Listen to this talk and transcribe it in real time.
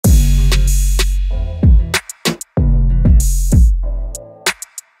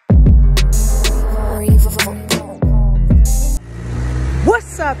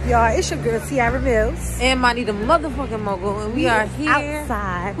y'all? It's your girl Tiarra Millz and Money the motherfucking Mogul, and we are here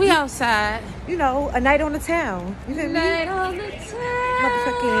outside. We outside. You know, a night on the town. You feel me? Night on the town.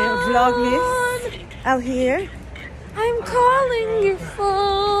 Motherfucking Vlogmas out here. I'm calling your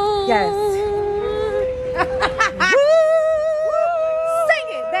phone. Yes. Woo! Sing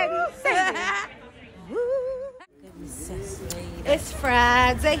it, baby. Sing it. Woo! It's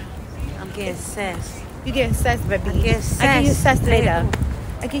Friday. I'm getting sassed. You getting sassed, baby? I get sassed. I give you sass later.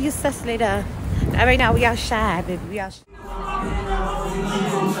 I give you sass later. Now, right now, we outside, baby. We outside. Okay,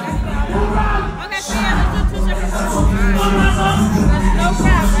 so yeah, let's do 2 separate songs. That's no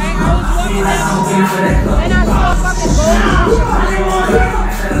cap, right? I was walking down and I saw fucking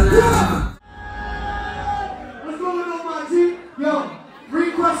What's going on, my G? Yo,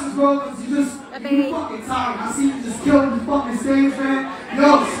 3 questions, bro, because you fucking tired. I see you just killing the fucking stage, man.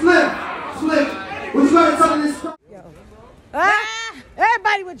 Yo, Slip. What you gotta tell me this stuff?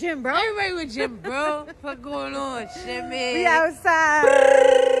 Everybody with Jim, bro. Everybody with Jim, bro. What's going on, shit, man? We outside.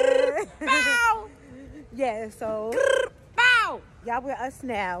 Bow. Yeah, so. Bow. Y'all with us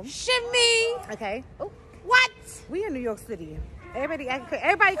now. Shimmy. Okay. Oh. What? We in New York City. Everybody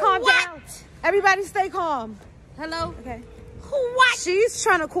calm down. Everybody stay calm. Hello? Okay. What? She's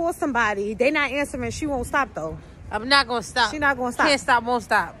trying to call somebody. They not answering. She won't stop, though. I'm not going to stop. She not going to stop. Can't stop, won't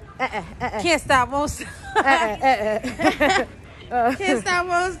stop. Can't stop, won't stop. Can't stop,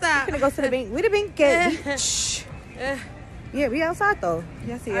 won't stop. Gonna go to the bank. We the bank get. Yeah, we outside though.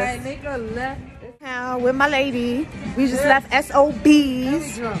 Yes, yes. Alright, nigga left. Now with my lady, we just left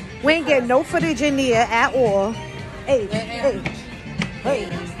SOBs. We ain't getting no footage in there at all. Hey, hey, hey,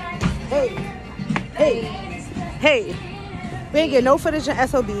 hey, hey, hey. We ain't getting no footage in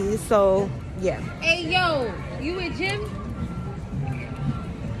SOBs, so yeah. Hey yo, you with Jim?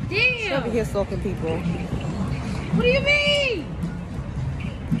 Damn. She over here stalking people. What do you mean?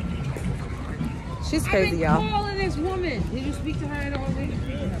 She's crazy, y'all. I've been calling this woman. Did you speak to her at all?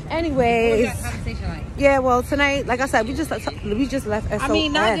 Anyways, what was that conversation like? Yeah, well tonight, like I said, we just left SOB. I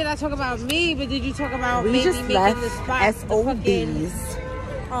mean, not did I talk about me, but did you talk about we just left the spot, SOBs.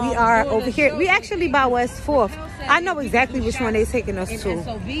 We are over here. We actually by West 4th. I know exactly which one they're taking us to.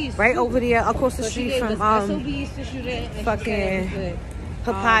 SOBs, right over there across the street from SOBs to shoot it, fucking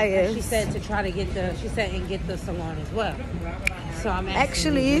Papayas. She said to try to get the salon as well. So I'm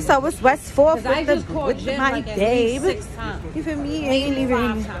actually, so it's West 4th with my like babe. 6 times. You feel me?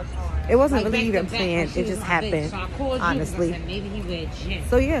 It wasn't really even planned. It just happened, so I called honestly. You maybe he with Jim.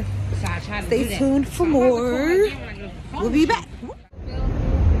 So yeah, so I tried to stay tuned for more. We'll be back.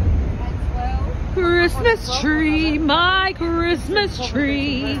 Christmas tree, my Christmas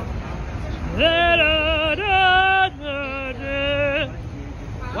tree. Da, da, da, da, da.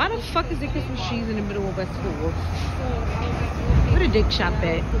 Why the fuck is there Christmas trees in the middle of West 4th? Where the dick shop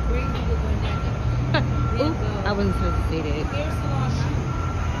at? Oop, I wasn't supposed to say that.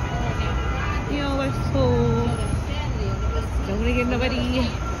 Yo, West 4th. Don't wanna get nobody.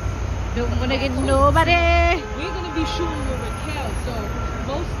 Don't wanna get nobody. We're gonna be shooting with Raquel, so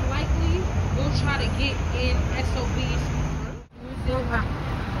most likely we'll try to get in SOBs. Don't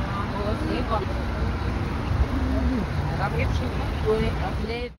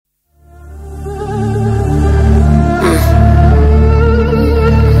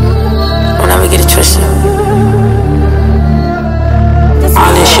ever get it twisted.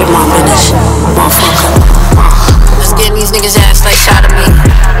 All this shit my business, motherfucker. Let's get these niggas ass like shot of me.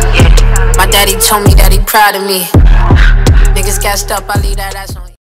 My daddy told me that he proud of me. Niggas gassed up, I leave that ass on.